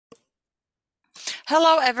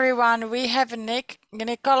Hello, everyone. We have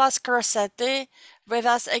Nicholas Crosetti with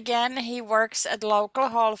us again. He works at local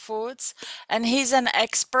Whole Foods and he's an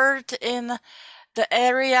expert in the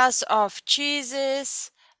areas of cheeses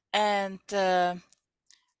and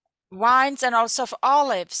wines and also of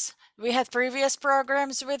olives. We had previous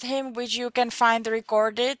programs with him, which you can find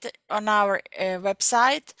recorded on our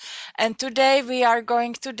website. And today we are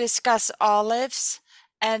going to discuss olives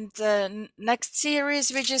and the next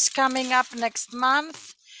series, which is coming up next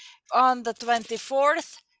month on the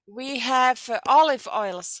 24th, we have olive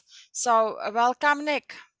oils. So, welcome,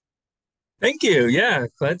 Nick. Thank you. Yeah,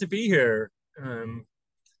 glad to be here.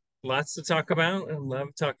 Lots to talk about. I love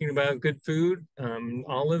talking about good food.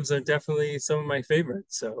 Olives are definitely some of my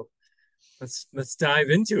favorites. So let's dive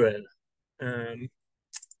into it. Um,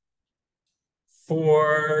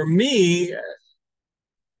 for me,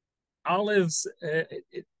 olives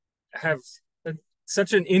have a,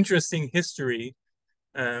 such an interesting history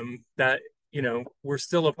that we're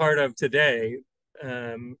still a part of today.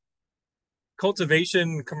 Um,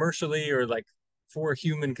 Cultivation commercially or like for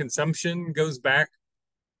human consumption goes back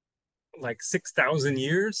like 6,000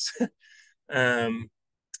 years, um,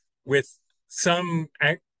 with some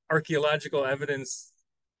archaeological evidence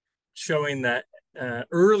showing that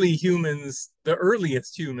early humans, the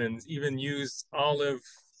earliest humans, even used olive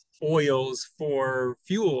oils for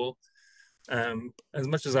fuel as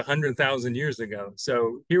much as 100,000 years ago.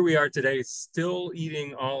 So here we are today, still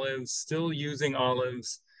eating olives, still using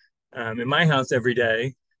olives in my house every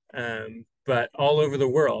day, but all over the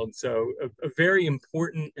world. So a very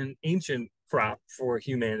important and ancient crop for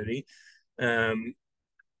humanity. Um,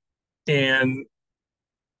 and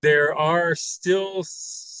there are still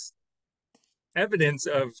evidence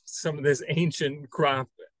of some of this ancient crop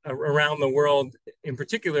around the world, in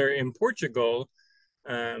particular in Portugal.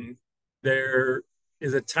 Um, there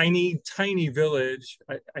is a tiny, tiny village.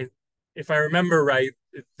 If I remember right,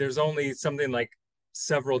 there's only something like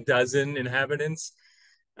several dozen inhabitants.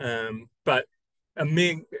 But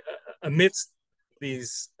amid, amidst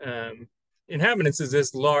these inhabitants is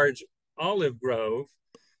this large olive grove,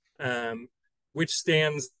 um, which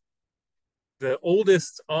stands the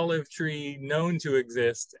oldest olive tree known to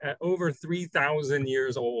exist at over 3,000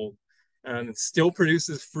 years old. It still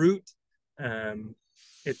produces fruit. Um,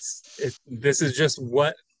 this is just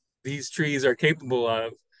what these trees are capable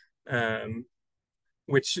of, um,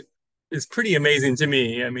 which is pretty amazing to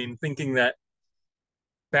me. I mean, thinking that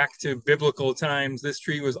back to biblical times, this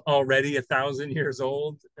tree was already 1,000 years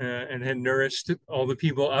old and had nourished all the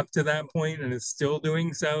people up to that point, and is still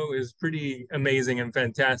doing so is pretty amazing and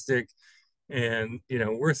fantastic, and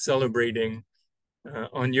worth celebrating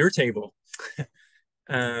on your table.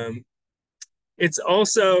 Um, it's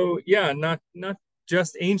also, yeah, not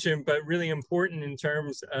just ancient, but really important in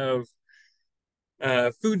terms of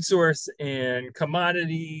food source and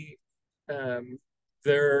commodity. Um,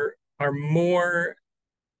 there are more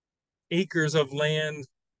acres of land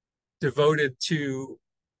devoted to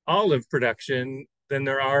olive production than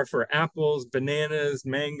there are for apples, bananas,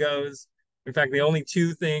 mangoes. In fact, the only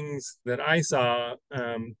two things that I saw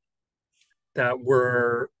that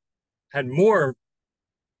were had more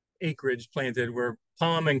acreage planted were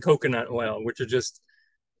palm and coconut oil, which are just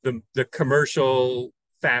the commercial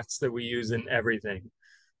fats that we use in everything.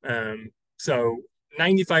 So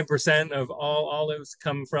 95% of all olives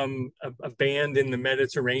come from a band in the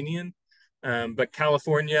Mediterranean, but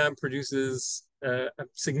California produces a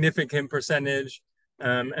significant percentage,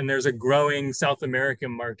 and there's a growing South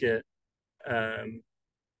American market um,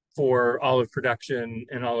 for olive production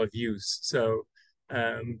and olive use. So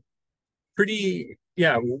um, pretty,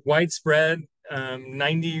 yeah, widespread.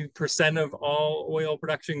 90% of all oil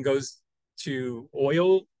production goes to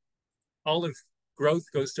oil. Olive growth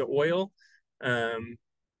goes to oil. Um,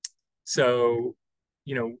 so,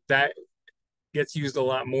 that gets used a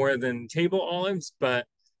lot more than table olives, but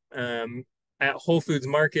at Whole Foods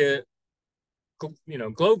Market,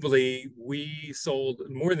 globally, we sold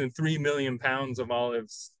more than 3 million pounds of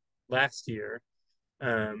olives last year.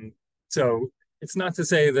 Um, so it's not to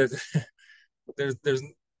say that there's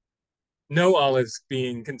no olives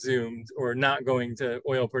being consumed or not going to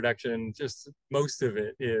oil production. Just most of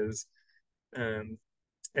it is. Um,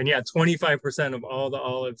 and yeah, 25% of all the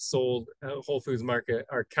olives sold at Whole Foods Market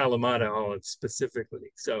are Kalamata olives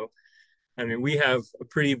specifically. So, I mean, we have a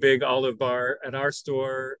pretty big olive bar at our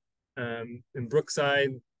store in Brookside.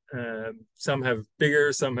 Some have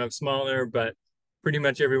bigger, some have smaller, but pretty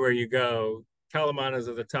much everywhere you go, Kalamatas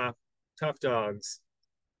are the top dogs.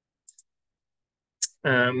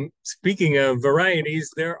 Speaking of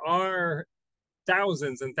varieties, there are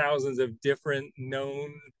thousands and thousands of different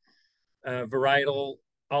known varietal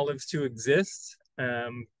olives to exist,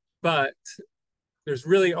 but there's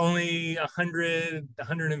really only 100,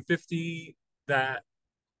 150 that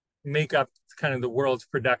make up kind of the world's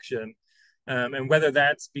production. And whether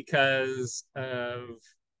that's because of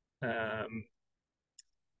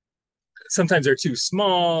sometimes they're too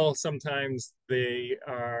small, sometimes they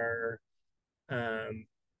are the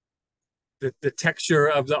texture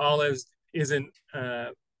of the olives isn't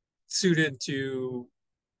suited to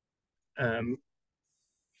um,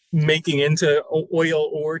 making into oil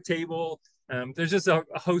or table. There's just a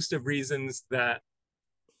host of reasons that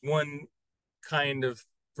one kind of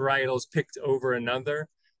varietal is picked over another.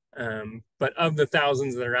 But of the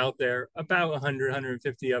thousands that are out there, about 100,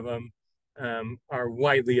 150 of them are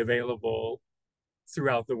widely available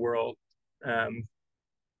throughout the world.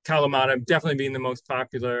 Kalamata definitely being the most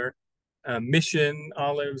popular. Mission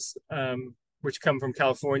olives, which come from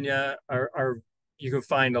California, are you can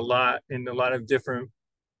find a lot in a lot of different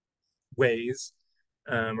ways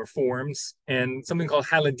or forms. And something called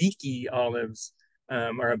Haladiki olives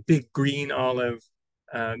are a big green olive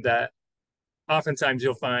that oftentimes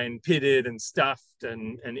you'll find pitted and stuffed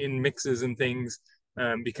and in mixes and things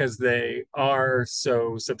because they are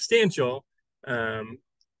so substantial and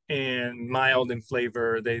mild in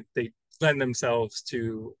flavor. They lend themselves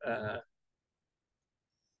to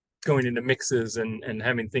going into mixes and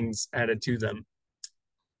having things added to them.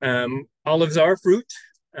 Olives are fruit,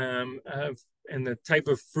 and the type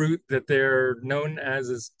of fruit that they're known as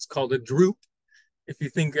is it's called a drupe. If you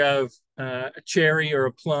think of a cherry or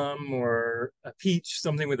a plum or a peach,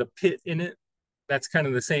 something with a pit in it, that's kind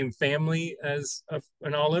of the same family as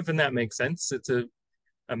an olive, and that makes sense. It's a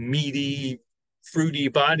meaty, fruity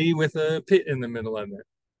body with a pit in the middle of it.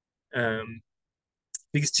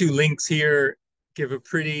 These two links here give a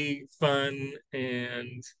pretty fun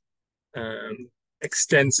and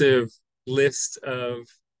extensive list of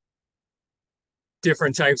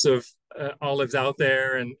different types of olives out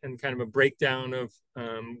there and kind of a breakdown of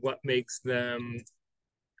what makes them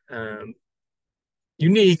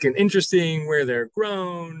unique and interesting, where they're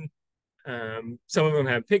grown. Some of them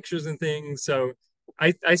have pictures and things. So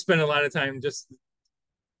I spent a lot of time just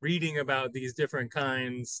reading about these different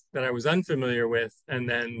kinds that I was unfamiliar with, and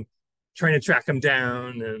then trying to track them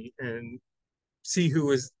down and see who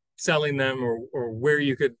was selling them or where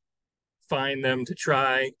you could find them to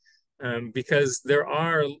try, because there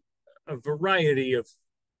are a variety of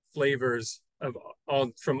flavors of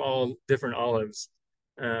all different olives.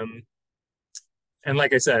 And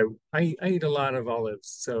like I said, I eat a lot of olives,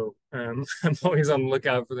 so I'm always on the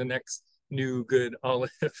lookout for the next new good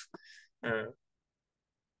olive.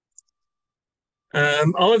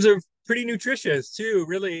 Olives are pretty nutritious too,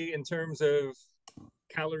 really, in terms of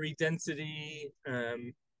calorie density.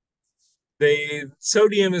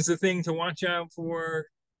 Sodium is the thing to watch out for,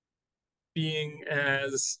 being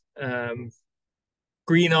as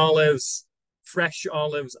green olives, fresh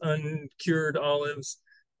olives, uncured olives.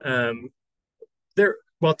 They're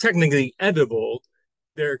well technically edible.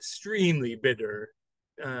 They're extremely bitter.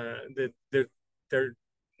 They're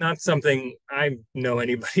not something I know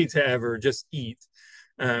anybody to ever just eat.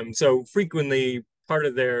 So frequently, part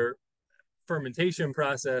of their fermentation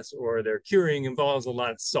process or their curing involves a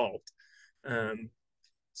lot of salt.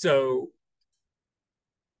 So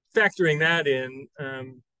factoring that in,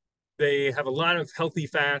 they have a lot of healthy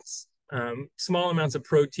fats, small amounts of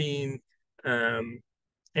protein,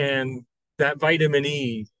 and that vitamin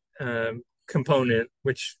E component,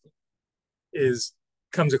 which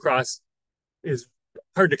comes across is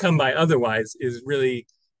hard to come by otherwise, is really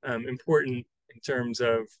important in terms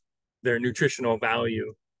of their nutritional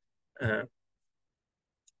value.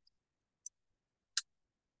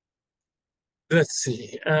 Let's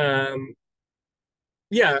see.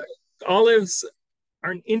 Yeah, olives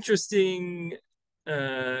are an interesting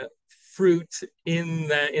fruit in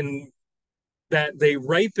that they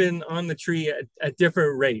ripen on the tree at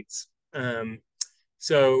different rates.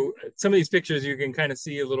 So some of these pictures you can kind of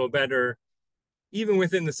see a little better, even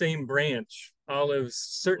within the same branch.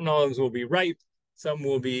 Certain olives will be ripe, some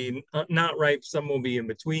will be not ripe, some will be in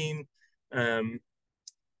between.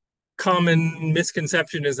 Common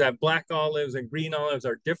misconception is that black olives and green olives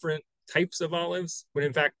are different types of olives, when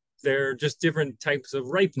in fact they're just different types of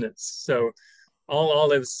ripeness. So all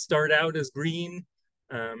olives start out as green.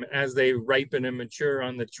 As they ripen and mature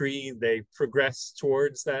on the tree, they progress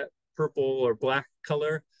towards that purple or black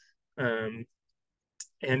color. And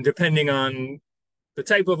depending on the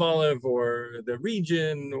type of olive or the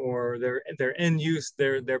region or their end use,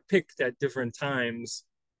 they're picked at different times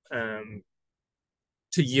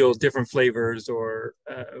to yield different flavors or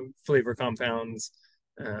flavor compounds.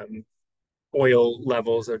 oil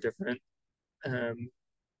levels are different. Um,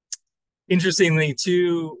 Interestingly,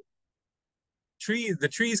 too, the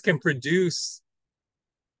trees can produce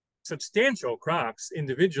substantial crops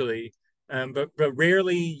individually, but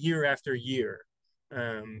rarely year after year.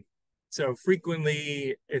 Um, so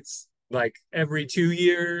frequently, it's like every 2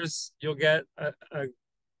 years you'll get a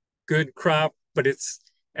good crop, but it's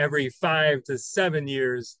every 5 to 7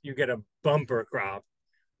 years you get a bumper crop.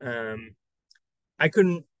 Um, I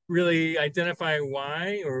couldn't really identify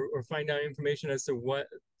why or find out information as to what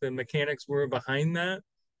the mechanics were behind that.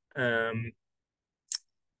 Um,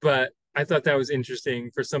 but I thought that was interesting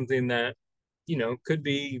for something that, could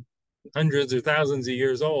be hundreds or thousands of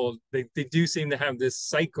years old. They do seem to have this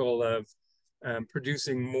cycle of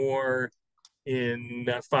producing more in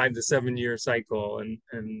that 5 to 7 year cycle.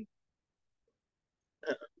 And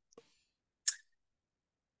uh,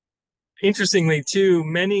 interestingly, too,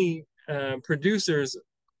 many producers,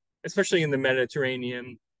 especially in the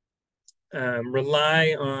Mediterranean,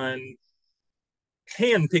 rely on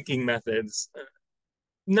hand picking methods,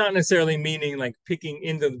 not necessarily meaning like picking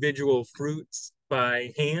individual fruits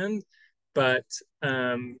by hand, but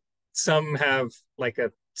some have like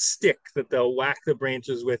a stick that they'll whack the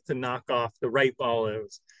branches with to knock off the ripe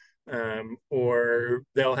olives. Or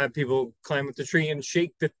they'll have people climb up the tree and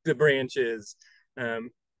shake the branches.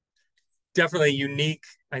 Um, Definitely unique,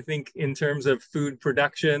 I think, in terms of food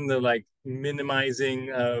production, the like minimizing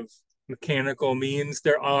of mechanical means.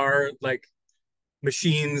 There are like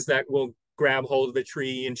machines that will grab hold of a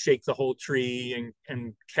tree and shake the whole tree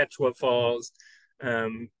and catch what falls.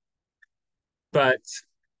 Um, but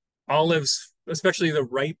olives, especially the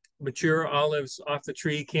ripe, mature olives off the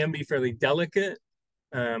tree, can be fairly delicate,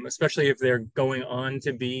 especially if they're going on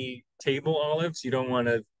to be table olives. You don't want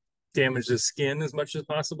to damage the skin as much as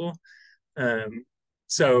possible. Um,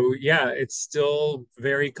 so yeah, it's still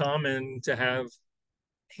very common to have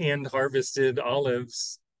hand harvested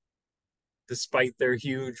olives despite their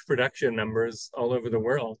huge production numbers all over the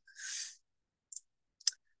world.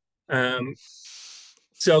 Um,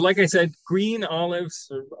 so like I said, green olives,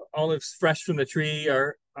 or olives fresh from the tree,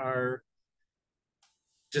 are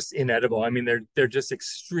just inedible. I mean, they're just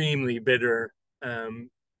extremely bitter.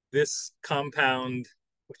 This compound,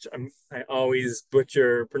 which I always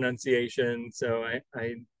butcher pronunciation, so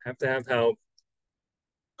I have to have help.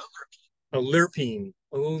 Olurpine,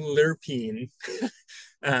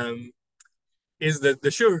 um, is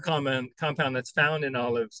the sugar compound that's found in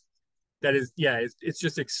olives. That is, yeah, it's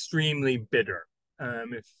just extremely bitter.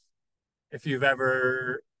 If you've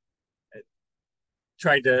ever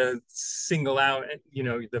tried to single out,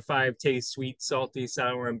 the five tastes: sweet, salty,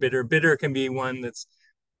 sour, and bitter. Bitter can be one that's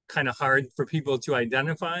kind of hard for people to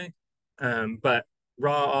identify, but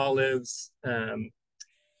raw olives,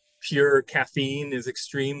 pure caffeine is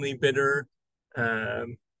extremely bitter.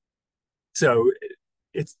 Um, so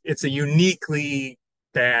it's a uniquely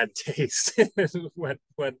bad taste. what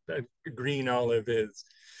a green olive is.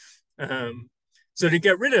 Um, so to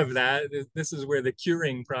get rid of that, this is where the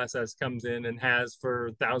curing process comes in and has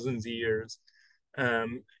for thousands of years.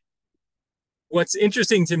 Um, what's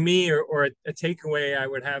interesting to me, or a takeaway I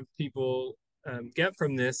would have people get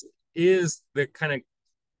from this, is the kind of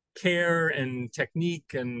care and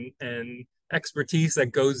technique and expertise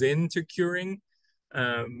that goes into curing,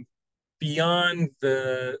 beyond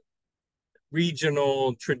the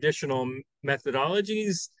regional traditional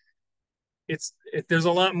methodologies. There's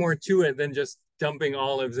a lot more to it than just dumping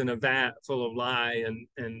olives in a vat full of lye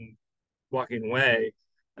and walking away.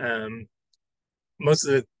 Um, Most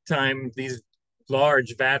of the time, these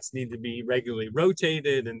large vats need to be regularly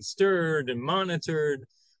rotated and stirred and monitored,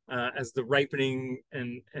 as the ripening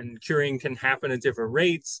and curing can happen at different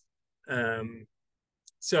rates. Um,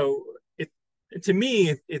 so to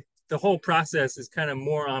me, the whole process is kind of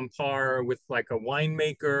more on par with like a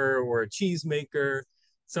winemaker or a cheesemaker,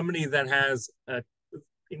 somebody that has a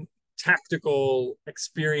tactical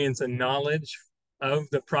experience and knowledge of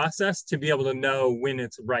the process to be able to know when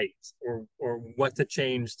it's right, or what to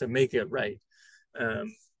change to make it right.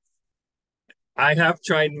 Um, I have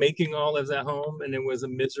tried making olives at home, and it was a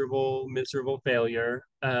miserable failure.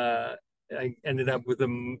 I ended up with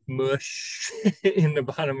a mush in the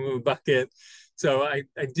bottom of a bucket. So I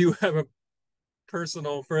do have a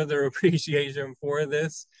personal further appreciation for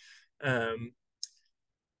this. Um,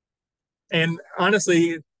 and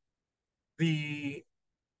honestly, the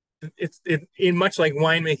in much like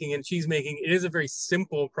winemaking and cheesemaking, it is a very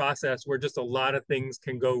simple process where just a lot of things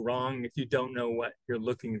can go wrong if you don't know what you're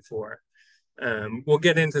looking for. We'll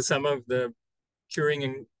get into some of the curing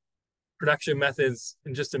and production methods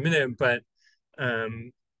in just a minute, but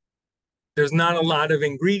um, there's not a lot of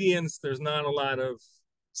ingredients. There's not a lot of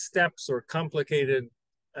steps or complicated,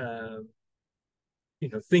 uh,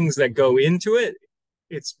 things that go into it.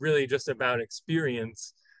 It's really just about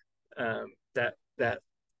experience, that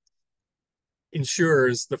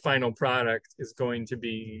ensures the final product is going to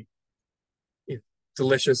be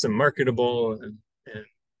delicious and marketable, and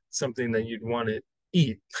something that you'd want to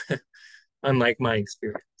eat, unlike my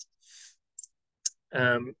experience.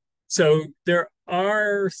 So there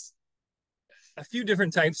are a few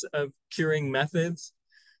different types of curing methods.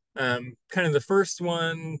 Kind of the first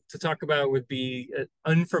one to talk about would be an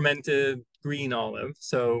unfermented green olive.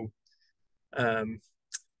 So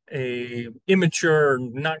a immature,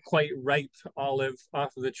 not quite ripe olive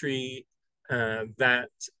off of the tree that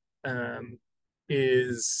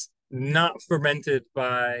is not fermented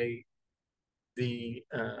by the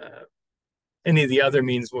any of the other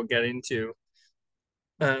means we'll get into.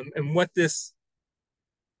 And what this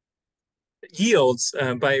yields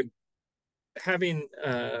by having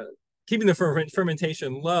keeping the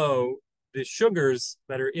fermentation low, the sugars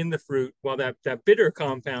that are in the fruit, while that bitter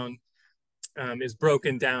compound is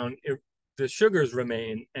broken down, the sugars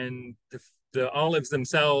remain, and the olives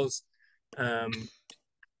themselves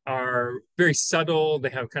are very subtle. They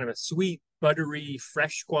have kind of a sweet, buttery,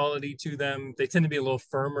 fresh quality to them. They tend to be a little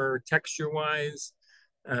firmer texture-wise.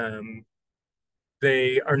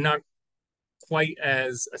 They are not quite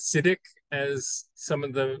as acidic as some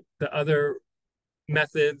of the other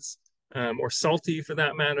methods, or salty for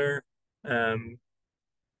that matter.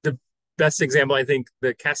 The best example, I think,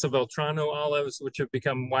 the Castelvetrano olives, which have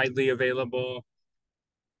become widely available,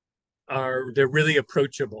 they're really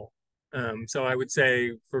approachable. So I would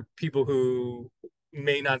say for people who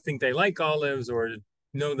may not think they like olives or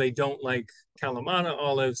know they don't like Kalamata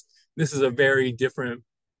olives, this is a very different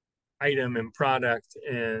item and product,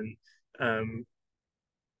 and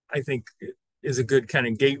I think is a good kind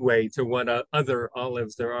of gateway to what other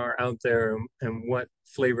olives there are out there, and what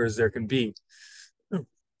flavors there can be.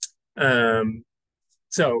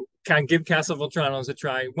 So can give Castelvetranos a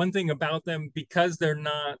try. One thing about them, because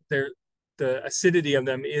the acidity of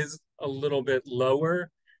them is a little bit lower,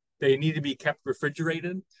 they need to be kept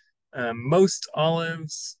refrigerated. Most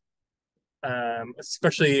olives,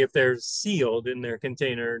 especially if they're sealed in their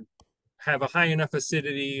container, have a high enough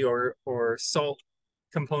acidity or salt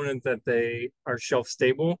component that they are shelf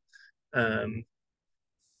stable.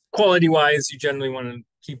 Quality wise, you generally want to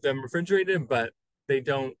keep them refrigerated, but they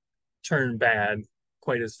don't turn bad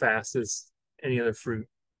quite as fast as any other fruit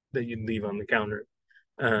that you'd leave on the counter.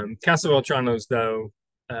 Castelvetranos, though,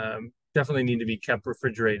 definitely need to be kept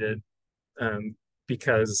refrigerated,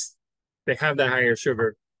 because they have that higher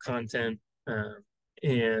sugar content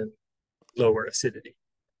and lower acidity.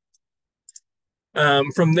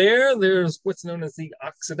 From there, there's what's known as the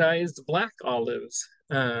oxidized black olives.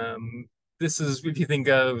 This is if you think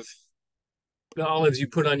of the olives you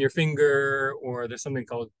put on your finger, or there's something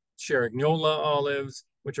called Cerignola olives,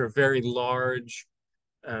 which are very large,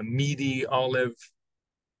 meaty olive,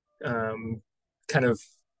 kind of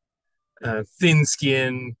thin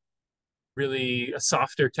skin, really a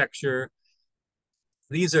softer texture.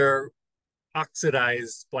 These are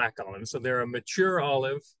oxidized black olives. So they're a mature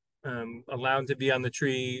olive, allowed to be on the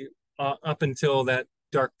tree up until that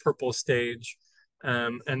dark purple stage.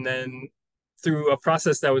 And then through a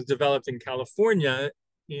process that was developed in California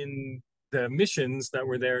in the missions that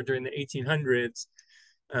were there during the 1800s,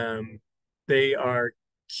 they are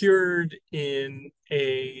cured in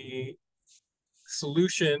a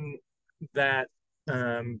solution that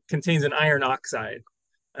contains an iron oxide.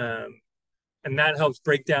 And that helps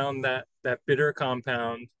break down that bitter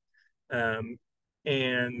compound.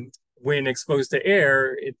 And when exposed to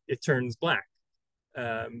air, it turns black.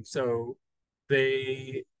 So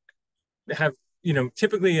they have,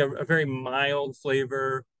 typically a very mild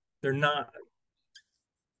flavor. They're not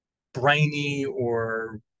briny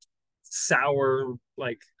or sour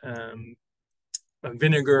like a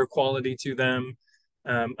vinegar quality to them.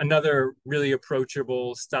 Another really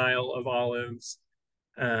approachable style of olives.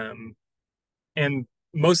 And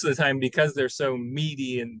most of the time, because they're so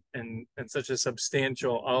meaty and such a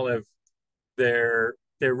substantial olive, they're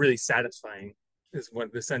really satisfying, is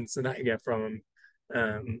what the sense that I get from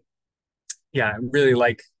them. Yeah, I really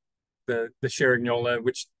like the Cerignola,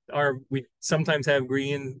 which we sometimes have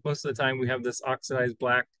green. Most of the time we have this oxidized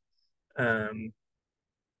black.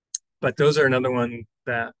 But those are another one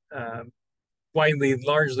that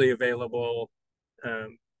largely available,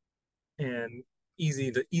 and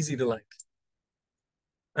easy to like.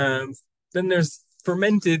 Then there's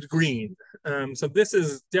fermented green. So this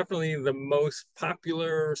is definitely the most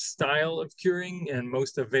popular style of curing and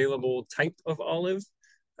most available type of olive.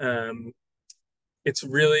 Um, it's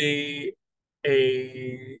really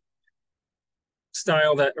a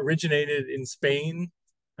style that originated in Spain.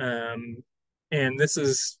 Um, and this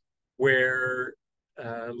is where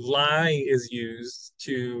lye is used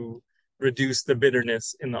to reduce the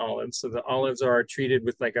bitterness in the olives. So the olives are treated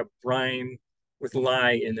with like a brine with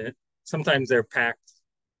lye in it. Sometimes they're packed,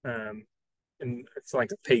 and it's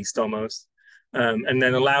like a paste almost, and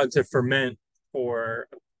then allowed to ferment for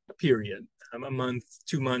a period, a month,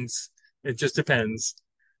 2 months. It just depends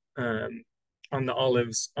on the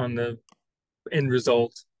olives, on the end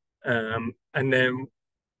result. And then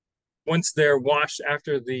once they're washed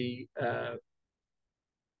after the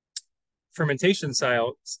fermentation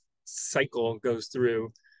cycle goes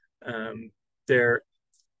through, they're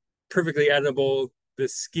perfectly edible. The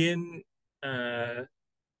skin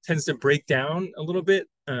tends to break down a little bit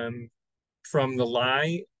from the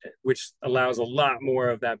lye, which allows a lot more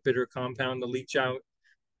of that bitter compound to leach out.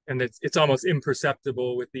 And it's almost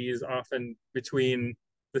imperceptible with these, often between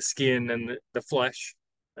the skin and the flesh.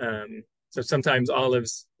 So sometimes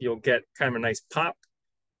olives, you'll get kind of a nice pop.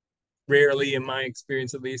 Rarely, in my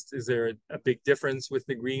experience at least, is there a big difference with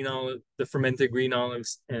the green olive, the fermented green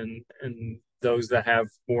olives, and those that have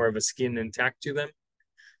more of a skin intact to them.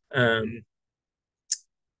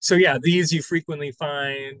 So yeah, these you frequently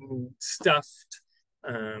find stuffed,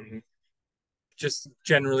 just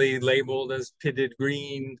generally labeled as pitted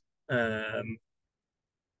green,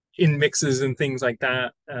 in mixes and things like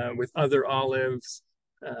that, with other olives.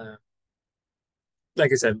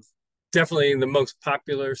 Like I said, definitely the most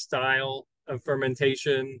popular style of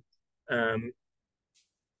fermentation. And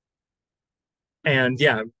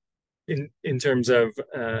yeah, in terms of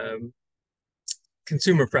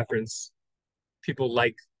consumer preference, people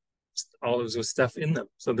like olives with stuff in them.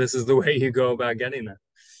 So this is the way you go about getting that.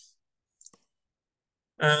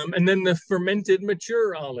 And then the fermented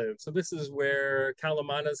mature olive. So this is where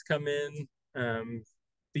Kalamatas come in.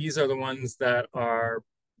 These are the ones that are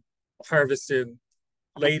harvested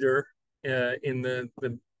later in the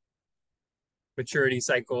maturity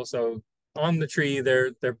cycle. So on the tree,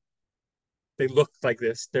 they look like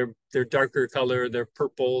this. They're darker color. They're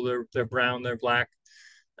purple. They're brown. They're black,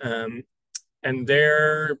 and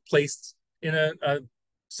they're placed in a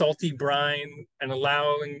salty brine and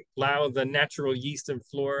allow the natural yeast and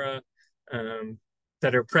flora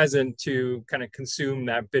that are present to kind of consume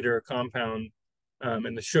that bitter compound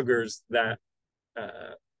and the sugars that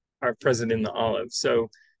are present in the olive. So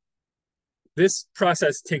this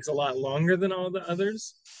process takes a lot longer than all the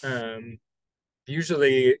others.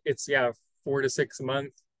 Usually it's 4 to 6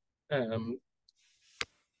 month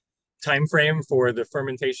time frame for the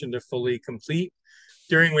fermentation to fully complete,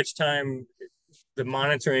 during which time the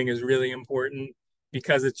monitoring is really important,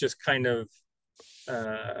 because it's just kind of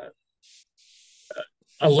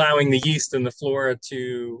allowing the yeast and the flora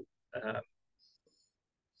to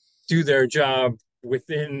do their job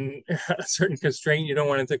within a certain constraint. You don't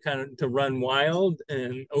want it to kind of to run wild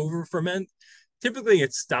and over ferment. Typically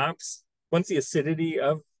it stops once the acidity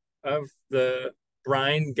of the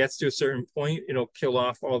brine gets to a certain point. It'll kill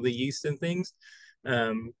off all the yeast and things,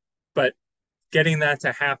 but getting that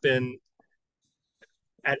to happen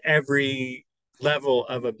at every level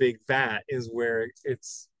of a big vat is where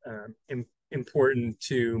it's important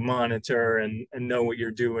to monitor and know what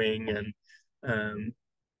you're doing, and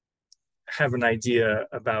have an idea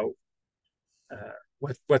about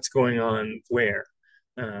what's going on where.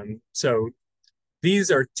 So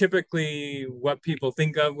these are typically what people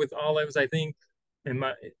think of with olives. I think in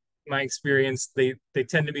my experience, they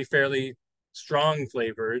tend to be fairly strong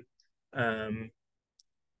flavored,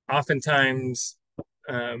 oftentimes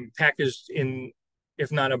packaged in,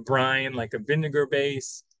 if not a brine, like a vinegar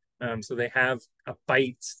base. So they have a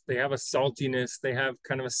bite, they have a saltiness, they have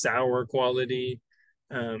kind of a sour quality.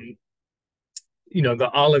 The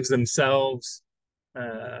olives themselves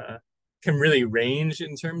can really range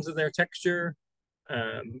in terms of their texture,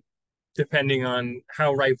 depending on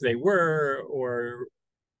how ripe they were or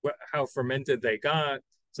how fermented they got.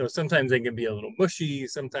 So sometimes they can be a little mushy,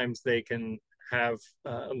 sometimes they can have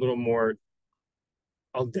a little more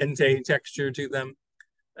al dente texture to them.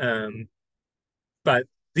 But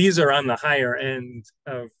these are on the higher end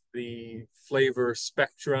of the flavor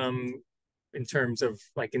spectrum in terms of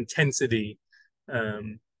like intensity.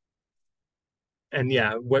 And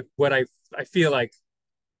yeah, what I feel like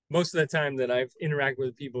most of the time that I've interacted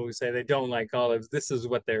with people who say they don't like olives, this is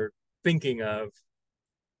what they're thinking of,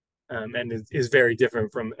 and is very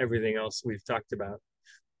different from everything else we've talked about.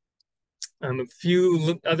 A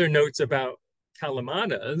few other notes about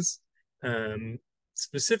Kalamatas. Um,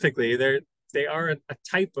 Specifically, they are a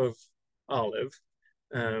type of olive.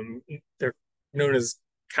 Um, they're known as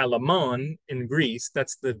Kalamon in Greece.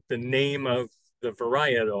 That's the name of the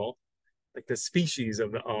varietal, like the species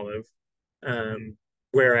of the olive. Um,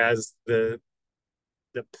 Whereas the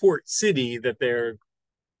port city that they're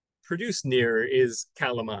produced near is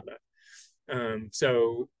Kalamata.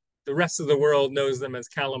 So the rest of the world knows them as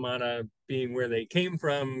Kalamata, being where they came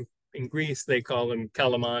from. In Greece, they call them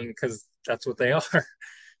Kalamon because that's what they are.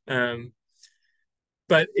 Um,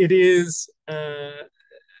 but it is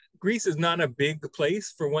Greece is not a big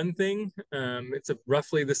place for one thing. It's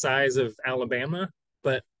roughly the size of Alabama,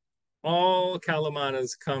 but all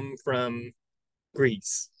Kalamatas come from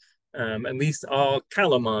Greece. At least all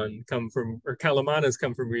Kalamon come from, or Kalamatas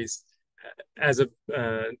come from Greece as a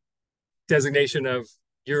designation of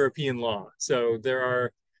European law. So there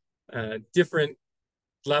are different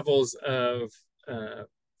levels of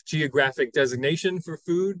geographic designation for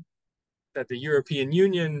food that the European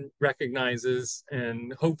Union recognizes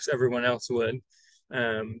and hopes everyone else would.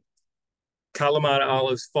 Um, Kalamata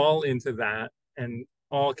olives fall into that, and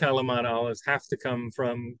all Kalamata olives have to come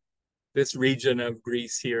from this region of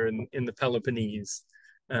Greece here in the Peloponnese.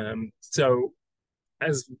 So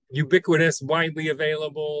as ubiquitous, widely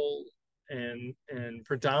available, and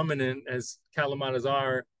predominant as Kalamatas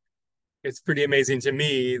are, it's pretty amazing to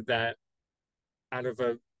me that out of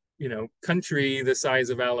a country the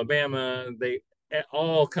size of Alabama, they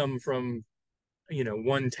all come from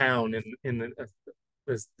one town in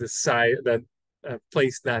the size that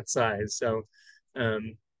place that size. So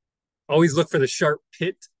always look for the sharp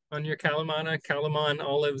pit on your Kalamon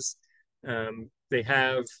olives. They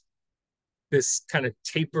have this kind of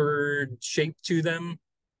tapered shape to them,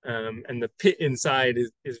 and the pit inside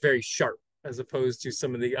is very sharp, as opposed to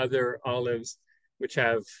some of the other olives, which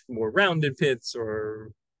have more rounded pits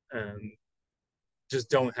or just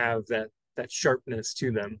don't have that sharpness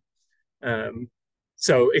to them.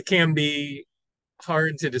 So it can be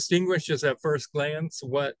hard to distinguish just at first glance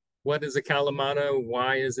what is a Kalamata,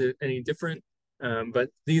 why is it any different. But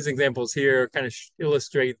these examples here kind of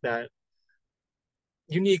illustrate that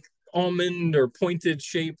unique almond or pointed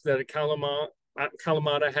shape that a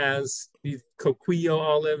Kalamata has. These Coquillo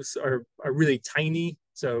olives are really tiny.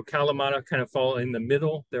 So Kalamata kind of fall in the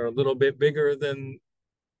middle. They're a little bit bigger than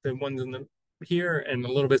ones in the here and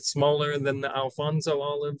a little bit smaller than the Alfonso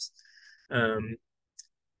olives.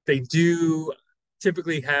 They do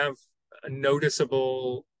typically have a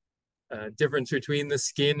noticeable difference between the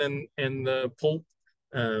skin and the pulp.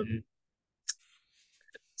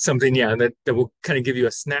 Something, yeah, that will kind of give you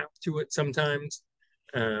a snap to it sometimes.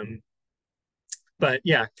 But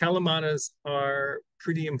yeah, Kalamatas are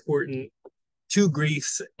pretty important to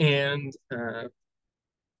Greece and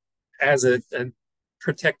as a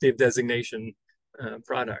protective designation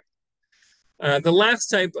product. The last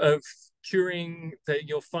type of curing that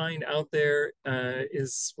you'll find out there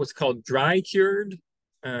is what's called dry cured.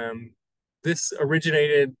 This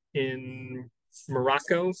originated in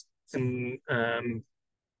Morocco and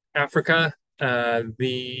Africa.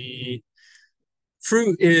 The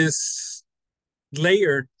fruit is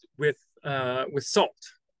layered with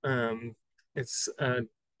salt. It's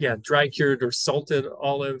yeah, dry cured or salted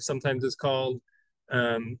olive, sometimes it's called.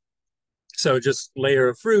 So just layer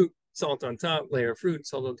of fruit, salt on top, layer of fruit,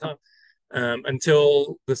 salt on top,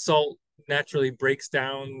 until the salt naturally breaks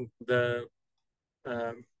down the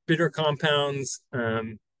bitter compounds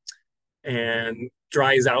and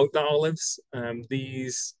dries out the olives.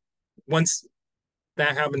 These once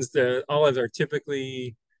that happens, the olives are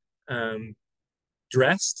typically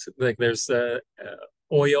dressed. Like there's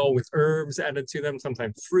oil with herbs added to them,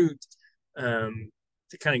 sometimes fruit,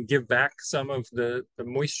 to kind of give back some of the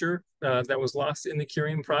moisture that was lost in the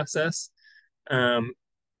curing process. And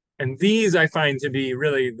these I find to be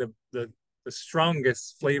really the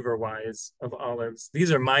strongest flavor wise of olives.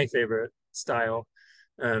 These are my favorite style.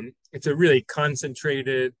 It's a really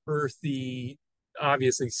concentrated, earthy,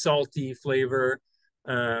 obviously salty flavor,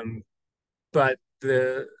 but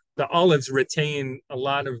the olives retain a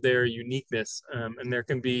lot of their uniqueness, and there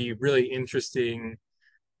can be really interesting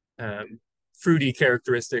fruity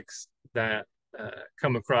characteristics that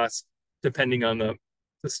come across depending on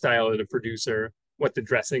the style of the producer, what the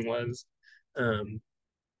dressing was. And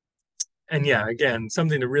yeah, again,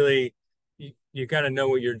 something to really, you got to know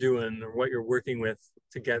what you're doing or what you're working with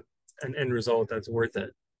to get an end result that's worth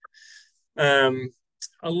it. A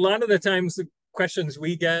lot of the times the questions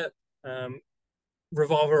we get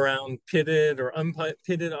revolve around pitted or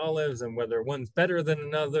unpitted olives and whether one's better than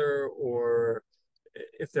another, or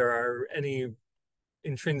if there are any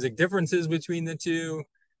intrinsic differences between the two.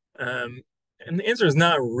 Um, and the answer is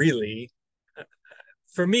not really.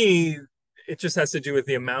 For me, it just has to do with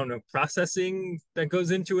the amount of processing that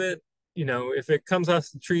goes into it. If it comes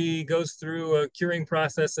off the tree, goes through a curing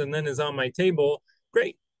process, and then is on my table,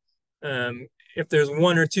 great. If there's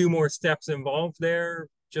one or two more steps involved there,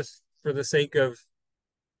 just for the sake of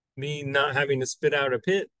me not having to spit out a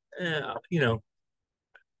pit, I'll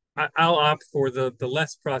opt for the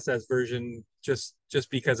less processed version just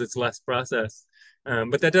because it's less processed.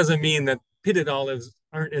 But that doesn't mean that pitted olives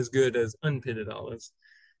aren't as good as unpitted olives.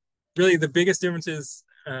 Really, the biggest difference is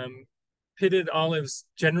pitted olives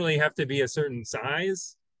generally have to be a certain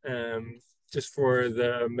size, just for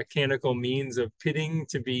the mechanical means of pitting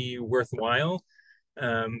to be worthwhile.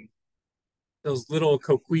 Um, those little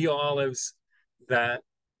coquille olives that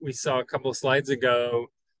we saw a couple of slides ago,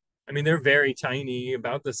 I mean, they're very tiny,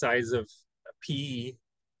 about the size of a pea.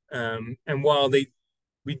 And while we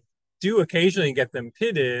do occasionally get them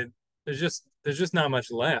pitted, there's just not much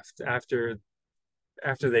left after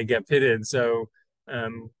they get pitted. So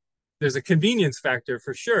um, there's a convenience factor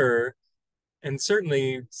for sure, and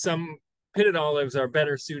certainly some pitted olives are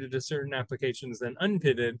better suited to certain applications than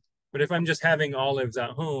unpitted. But if I'm just having olives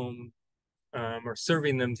at home, or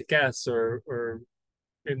serving them to guests, or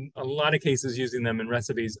in a lot of cases using them in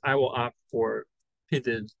recipes, I will opt for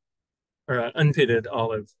pitted or unpitted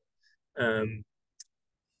olive. Um,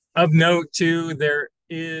 of note, too, there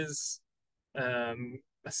is a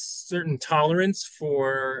certain tolerance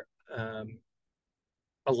for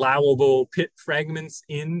allowable pit fragments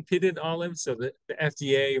in pitted olives. So the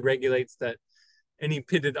FDA regulates that any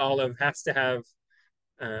pitted olive has to have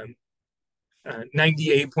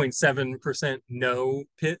 98.7% no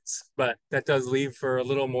pits, but that does leave for a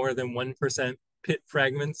little more than 1% pit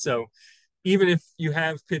fragments. So even if you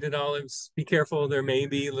have pitted olives, be careful. There may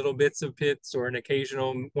be little bits of pits or an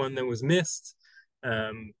occasional one that was missed.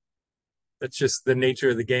 Um, that's just the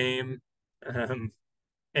nature of the game. Um,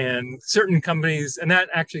 and certain companies, and that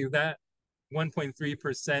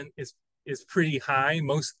 1.3% is pretty high.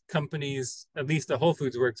 Most companies, at least the Whole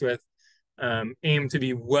Foods works with, aim to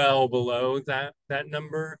be well below that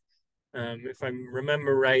number. If I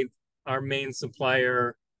remember right, our main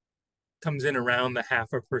supplier comes in around the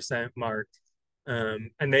 0.5% mark,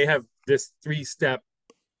 and they have this 3-step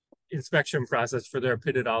inspection process for their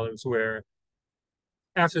pitted olives, where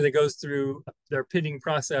after they goes through their pitting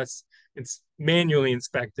process, it's manually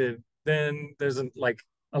inspected. Then there's a like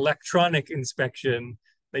electronic inspection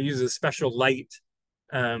that uses special light,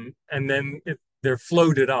 and then they're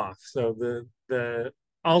floated off. So the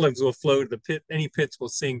olives will float. The pit, any pits will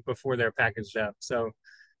sink before they're packaged up. So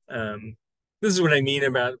um, this is what I mean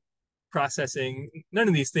about processing. None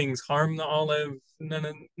of these things harm the olive.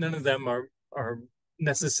 None of them are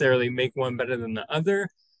necessarily make one better than the other.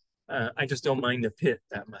 I just don't mind the pit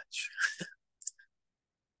that much.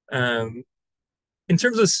 Um, in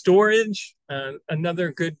terms of storage,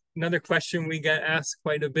 another question we get asked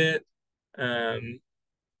quite a bit. Um,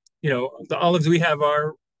 the olives we have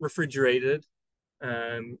are refrigerated.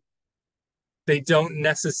 Um, they don't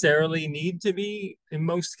necessarily need to be in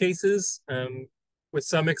most cases, with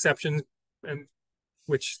some exceptions,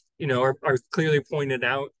 which are clearly pointed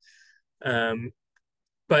out.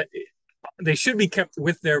 But they should be kept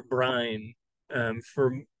with their brine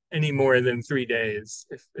for any more than 3 days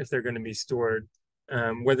if they're going to be stored,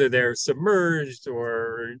 whether they're submerged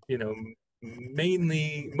or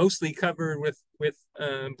mostly covered with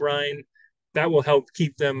brine. That will help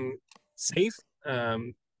keep them safe,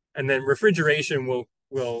 and then refrigeration will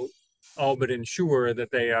all but ensure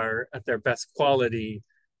that they are at their best quality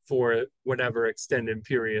for whatever extended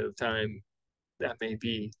period of time that may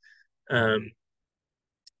be.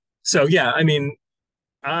 So yeah, I mean,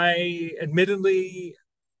 I admittedly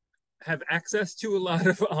have access to a lot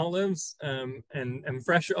of olives, and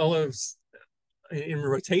fresh olives in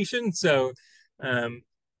rotation. So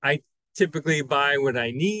I typically buy what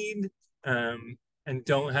I need, and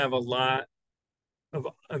don't have a lot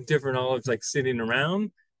of different olives like sitting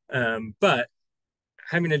around. But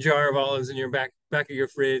having a jar of olives in your back of your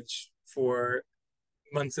fridge for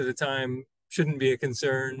months at a time shouldn't be a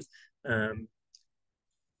concern.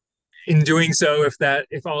 In doing so,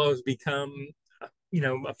 if olives become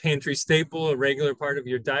a pantry staple, a regular part of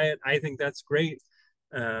your diet, I think that's great.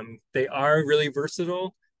 They are really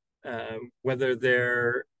versatile, whether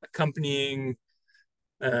they're accompanying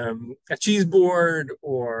a cheese board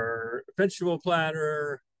or a vegetable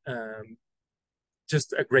platter,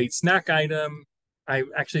 just a great snack item. I've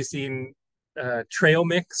actually seen trail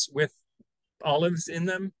mix with olives in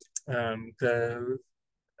them. The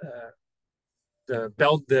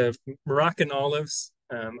the Moroccan olives.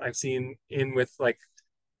 I've seen in with like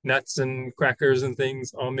nuts and crackers and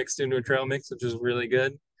things all mixed into a trail mix, which is really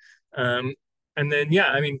good. Um, and then, yeah,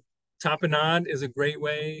 I mean, tapenade is a great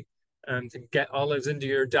way to get olives into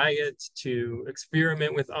your diet, to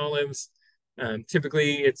experiment with olives.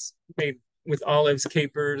 Typically, it's made with olives,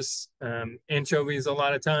 capers, anchovies a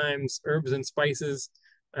lot of times, herbs and spices.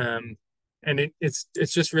 Um, and it's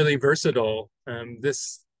just really versatile.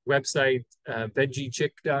 This website,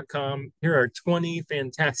 veggiechick.com, here are 20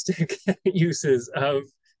 fantastic uses of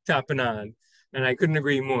tapenade. And I couldn't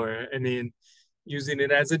agree more. I mean, using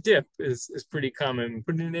it as a dip is pretty common.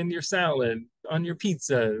 Putting it in your salad, on your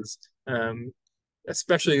pizzas,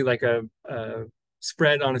 especially like a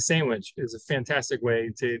spread on a sandwich is a fantastic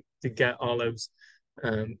way to get olives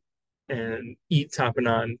um, and eat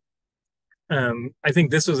tapenade. I think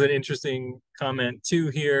this was an interesting comment too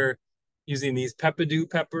here, using these peppadew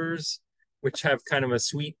peppers, which have kind of a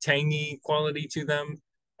sweet, tangy quality to them,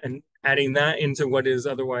 and adding that into what is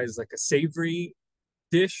otherwise like a savory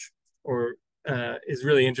dish or is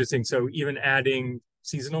really interesting. So even adding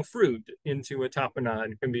seasonal fruit into a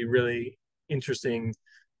tapenade can be really interesting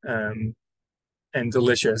um, and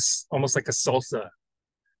delicious, almost like a salsa.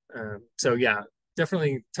 So yeah,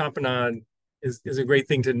 definitely tapenade is a great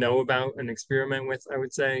thing to know about and experiment with, I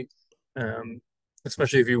would say, um,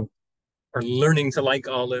 especially if you are learning to like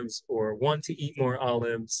olives or want to eat more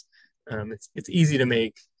olives. It's easy to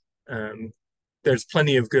make. Um, there's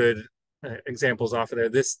plenty of good examples off of there.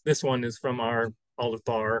 This one is from our olive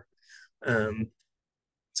bar. Um,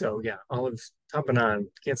 so yeah, olive tapenade,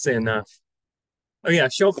 can't say enough. Oh yeah,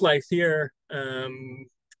 shelf life here.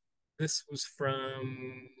 This was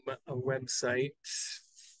from a website,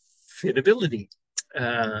 Fitability.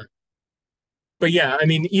 Uh, but yeah, I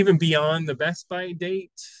mean, even beyond the best by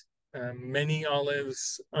date, many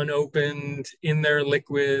olives unopened in their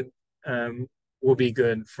liquid will be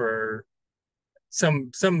good for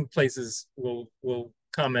some places will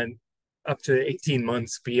comment up to 18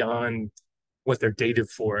 months beyond what they're dated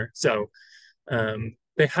for. So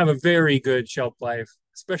they have a very good shelf life,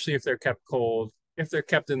 especially if they're kept cold, if they're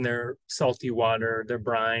kept in their salty water, their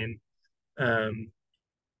brine. Um,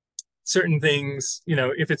 Certain things, you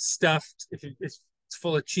know, if it's stuffed, if it's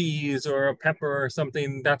full of cheese or a pepper or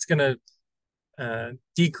something, that's going to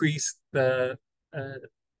decrease the uh,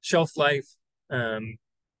 shelf life, um,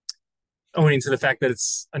 owing to the fact that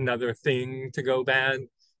it's another thing to go bad.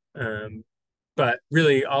 Um, but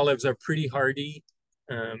really, olives are pretty hardy,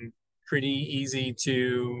 pretty easy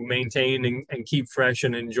to maintain and keep fresh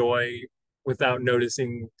and enjoy without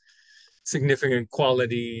noticing significant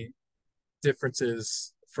quality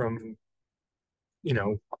differences from, you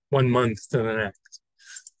know, 1 month to the next.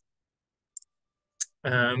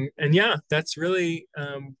 And yeah, that's really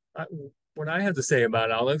what I have to say about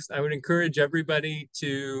olives. I would encourage everybody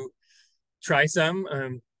to try some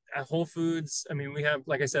at Whole Foods. I mean, we have,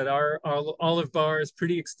 like I said, our olive bar is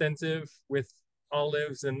pretty extensive with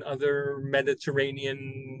olives and other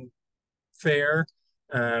Mediterranean fare.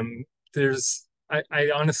 Um, I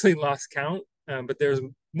honestly lost count, but there's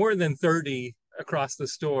more than 30 across the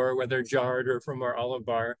store, whether jarred or from our olive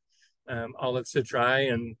bar, olives to try.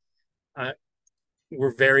 And I,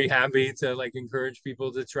 we're very happy to like encourage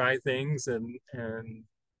people to try things and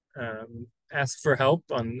ask for help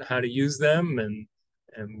on how to use them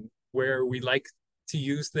and where we like to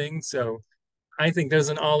use things. So I think there's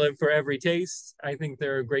an olive for every taste. I think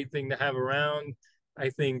they're a great thing to have around. I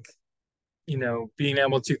think, you know, being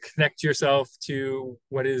able to connect yourself to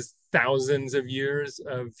what is thousands of years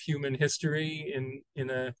of human history in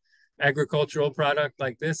a agricultural product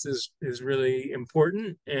like this is really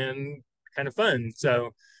important and kind of fun.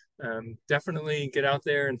 So definitely get out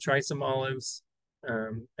there and try some olives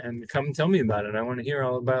and come tell me about it. I want to hear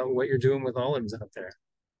all about what you're doing with olives out there.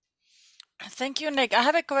 Thank you, Nick. I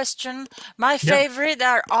have a question. My Yeah, favorite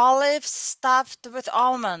are olives stuffed with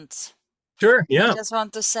almonds. sure. I Yeah. just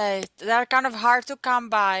want to say they're kind of hard to come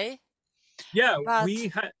by, Yeah, but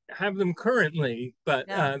we have them currently, but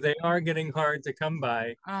yeah. they are getting hard to come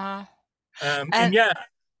by. Uh, And and yeah,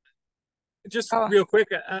 just oh, real quick,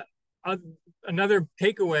 uh, another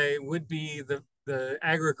takeaway would be the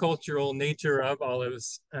agricultural nature of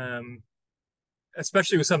olives,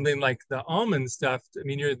 especially with something like the almond stuff. I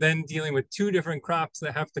mean, you're then dealing with two different crops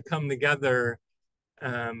that have to come together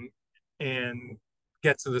um, and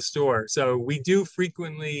get to the store. So we do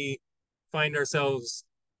frequently find ourselves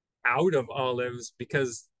out of olives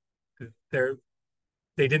because they're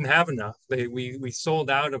they didn't have enough. We sold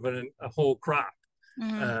out of a whole crop.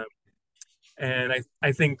 mhm. Um, and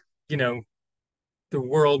I think, you know, the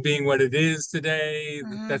world being what it is today,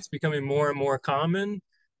 Mm-hmm. that's becoming more and more common.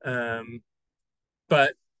 Um,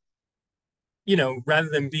 but rather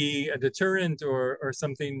than be a deterrent or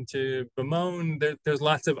something to bemoan, there's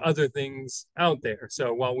lots of other things out there.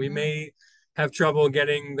 So while we Mm-hmm. may have trouble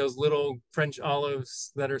getting those little French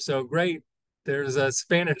olives that are so great, there's a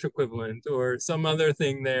Spanish equivalent or some other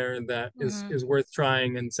thing there that is Mm-hmm. is worth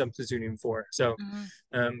trying and substituting for. So Mm-hmm.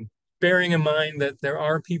 um, bearing in mind that there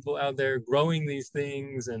are people out there growing these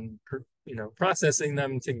things and processing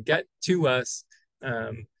them to get to us,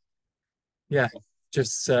 um, yeah,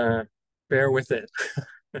 just bear with it.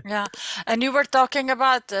 Yeah, and you were talking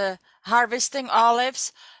about harvesting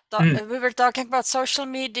olives. Mm, We were talking about social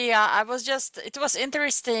media. It was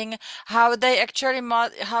interesting how they actually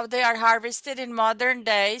how they are harvested in modern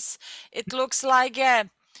days. It looks like a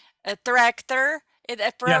tractor. It yeah,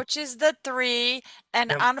 approaches the tree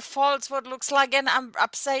and yeah, unfolds what looks like an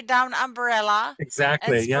upside down umbrella and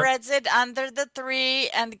exactly. Yeah, spreads it under the tree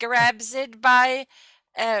and grabs it by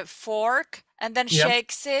a fork and then yep.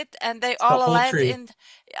 shakes it and they It's the all whole land tree. in.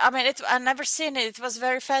 I mean, I never seen it. It was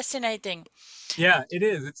very fascinating. Yeah, it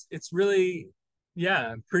is. It's really,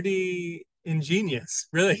 yeah, pretty ingenious,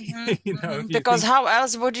 really. Hmm. If Hmm. you Because think how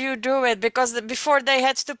else would you do it? Because before they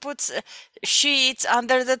had to put sheets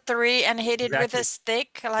under the tree and hit it with a exactly,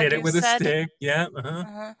 stick, like hit it you with a said. stick. Yeah, uh-huh.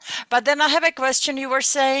 Uh-huh. But then I have a question. You were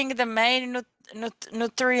saying the main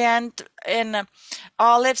nutrient in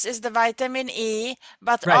olives is the vitamin E,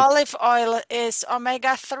 but Right. olive oil is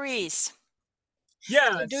omega 3s.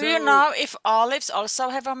 Yeah. Do you So, know if olives also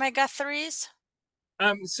have omega 3s?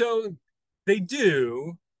 so they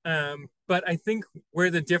do, but I think where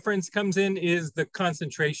the difference comes in is the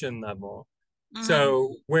concentration level. Mm-hmm.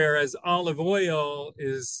 So, whereas olive oil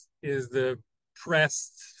is the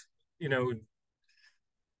pressed, you know,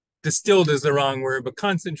 distilled is the wrong word, but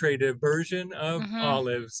concentrated version of Mm-hmm.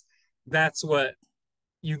 olives, that's what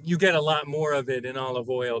you get a lot more of it in olive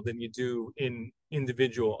oil than you do in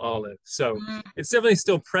individual olives. So Mm-hmm. it's definitely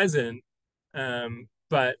still present,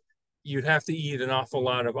 but you'd have to eat an awful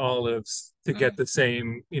lot of olives to get the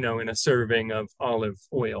same, in a serving of olive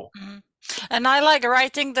oil. Mm-hmm. And I like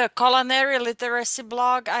writing the culinary literacy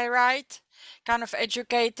blog I write, kind of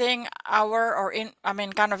educating I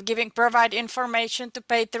mean, kind of provide information to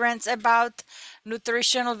patrons about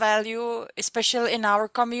nutritional value, especially in our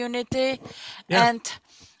community. Yeah. And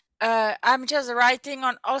I'm just writing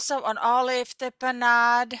on also on olive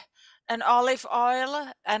tapenade and olive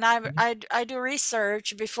oil, and Mhm. I do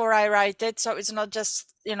research before I write it, so it's not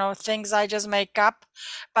just things I just make up.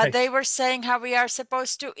 But Right. they were saying how we are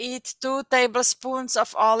supposed to eat 2 tablespoons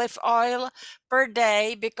of olive oil per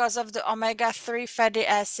day because of the omega 3 fatty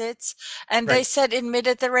acids, and they Right. said in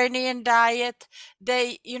Mediterranean diet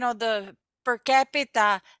the per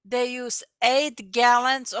capita they use 8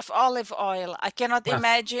 gallons of olive oil. I cannot Wow.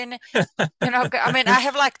 imagine, I mean, I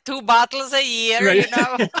have like 2 bottles a year, Right.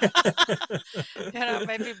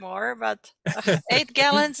 maybe more, but 8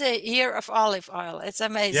 gallons a year of olive oil. It's Yeah.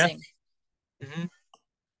 amazing. Mhm.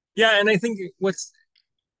 Yeah. And I think what's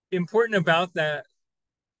important about that,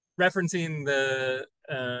 referencing the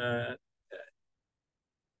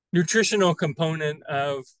nutritional component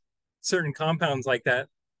of certain compounds like that,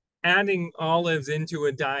 adding olives into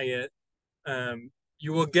a diet,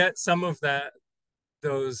 you will get some of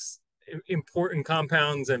those important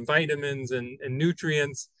compounds and vitamins and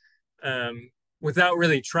nutrients, um, without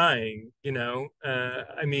really trying.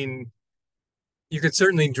 I mean, you could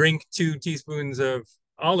certainly drink 2 teaspoons of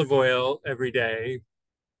olive oil every day,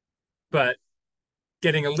 but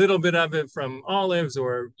getting a little bit of it from olives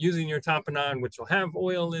or using your tapenade, which will have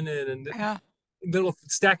oil in it, and Yeah. little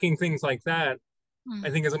stacking things like that, I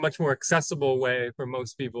Mm. think is a much more accessible way for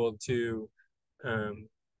most people um,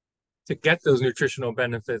 to get those nutritional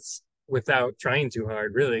benefits without trying too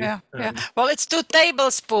hard, really. Yeah, yeah. Well, it's 2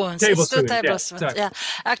 tablespoons. It's two Tablespoons, yeah. tablespoons. Sorry. Yeah.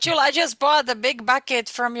 Actually, I just bought a big bucket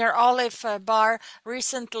from your olive bar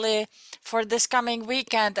recently for this coming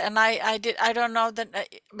weekend, and I don't know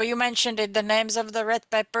but you mentioned it, the names of the red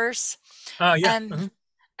peppers, Yeah.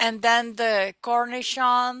 and then the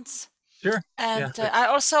cornichons, Sure. and Yeah. Like I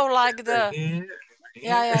also like right the. here,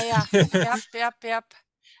 Yeah, yeah, yeah. right Yep, yep, yep.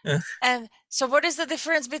 here. And so, what is the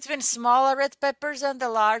difference between smaller red peppers and the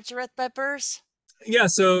large red peppers? Yeah.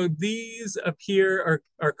 So these up here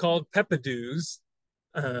are called peppadews.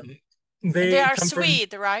 Um, And they they are come from,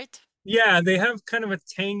 sweet, right? yeah, they have kind of a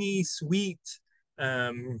tangy, sweet,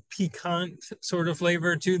 piquant sort of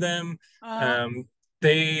flavor to them. Uh, Um,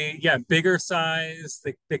 yeah, bigger size.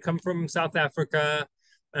 They come from South Africa.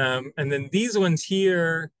 And then these ones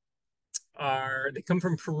here they come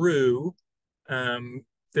from Peru. Um,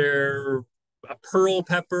 they're a pearl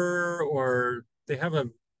pepper, or they have a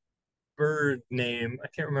bird name. I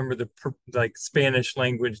can't remember the like Spanish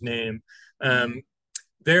language name. Mm-hmm. Um,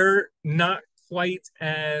 they're not quite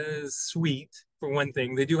as sweet for one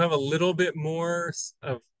thing. They do have a little bit more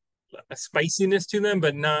of a spiciness to them,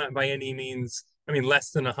 but not by any means. I mean,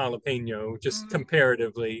 less than a jalapeno, just Mm-hmm.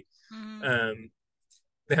 comparatively. Mm-hmm. Um,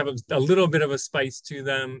 they have a little bit of a spice to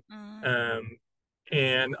them, Mm-hmm. um,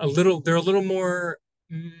 and a little. They're a little more.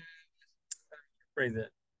 Phrase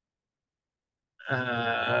it.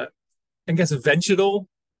 I guess vegetal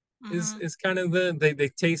Mm-hmm. is kind of they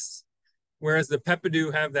taste. Whereas the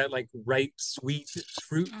peppadew have that like ripe, sweet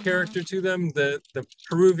fruit Mm-hmm. character to them, the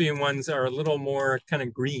Peruvian ones are a little more kind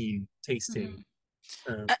of green tasting.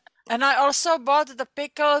 Mm-hmm. Um, A- And I also bought the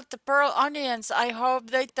pickled pearl onions. I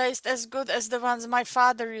hope they taste as good as the ones my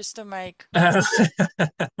father used to make. uh,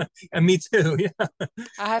 and me too. Yeah,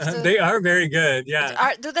 I have to. they are very good.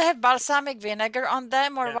 Yeah, Do they have balsamic vinegar on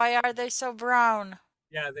them, or yeah, why are they so brown?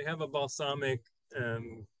 yeah. They have a balsamic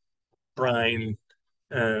um, brine,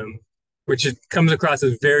 um, which it comes across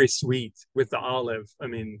as very sweet with the olive. I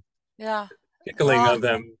mean, Yeah. pickling Well, of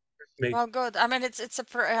them make. well, good. I mean,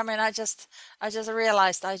 I mean, I just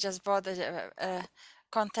realized I just bought a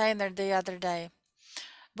container the other day.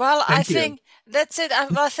 Well, I Thank you. think that's it.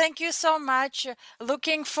 Well, thank you so much.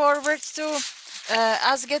 Looking forward to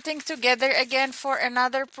us getting together again for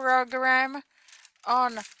another program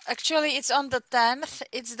on, actually, it's on the 10th.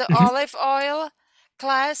 It's the Mhm. olive oil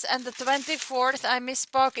class, and the 24th, I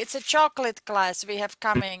misspoke. It's a chocolate class we have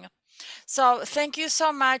coming. So thank you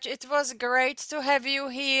so much. It was great to have you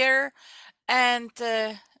here, and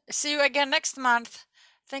see you again next month.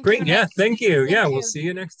 Thank you, Great. Yeah. Nick. Thank you. Yeah. Thank We'll you. see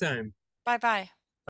you next time. Bye bye.